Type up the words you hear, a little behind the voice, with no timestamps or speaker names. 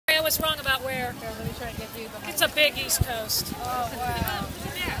was wrong about where. Here, let me try to get you behind. It's a big East Coast. Oh, wow.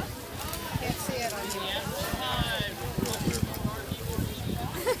 Can't see it on here.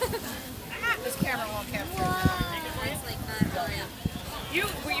 This camera won't capture it. You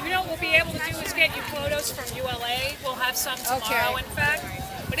know what we'll be able to do is get you photos from ULA. We'll have some tomorrow, in fact.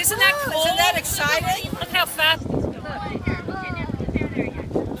 But isn't that cool? Isn't that exciting? Look how fast it's going.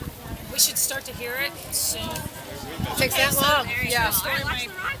 We should start to hear it soon. It takes that long. Yeah.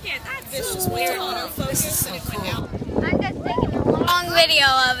 This is weird. This is so cool. I'm just taking a long video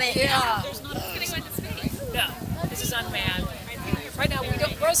of it. Yeah. No, this is unmanned. Right now, we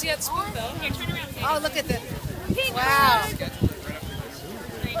don't. Rosie had spoon though. Oh, look at this. Wow.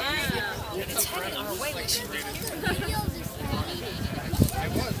 It's heading our way. We should be here.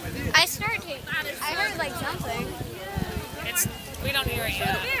 I heard like something. We don't hear it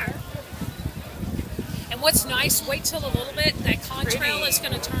yet. And what's nice, wait till a little bit, that contrail is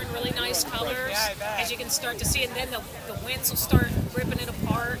going to turn really nice colors, as you can start to see, and then the winds will start ripping it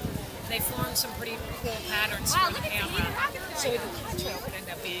apart. They form some pretty cool patterns for the camera. So the contrail could end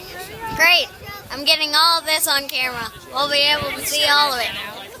up being your shot. Great. I'm getting all of this on camera. We'll be able to see all of it.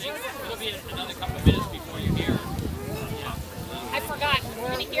 It'll be another couple of minutes before you're here. I forgot.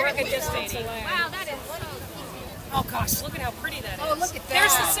 We're a distance away. Wow, that is Oh gosh, look at how pretty that is. Oh, look at that.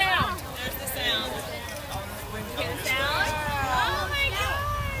 There's the sound. There's the sound. Oh my god.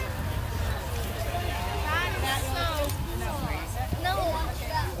 That's so... No.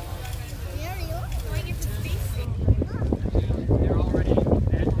 They're already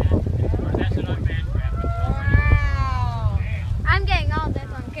that's an unmanned craft. Wow. I'm getting all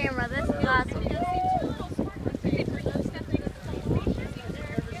this on camera. This is awesome.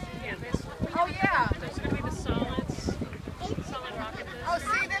 Oh, yeah. There's going to be the solids. Solid rocket. Oh,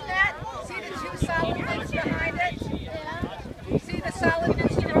 see the net? See the two solid things behind it? See the solid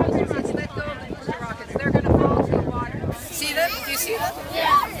booster rockets? Let's let go of the booster rockets. They're going to fall to the water. See them? Do you see them?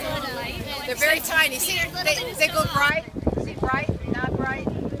 Yeah. They're very tiny. See, they go bright. See, bright, not bright.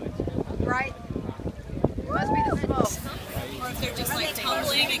 Bright. It must be the smoke. They're just like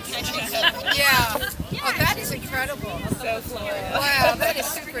tumbling and catching. Yeah. Oh, that is incredible. So slow. Wow, that is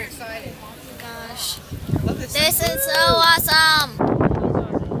super exciting. Gosh. This is so awesome.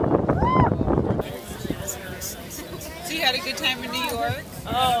 So you had a good time in New York?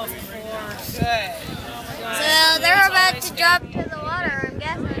 Oh, of course. Good. So they're about to drop to the water, I'm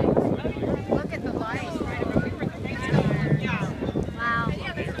guessing. Look at the light. Wow.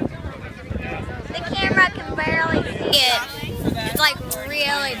 The camera can barely see it. It's like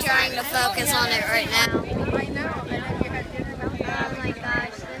really trying to focus on it right now. I know.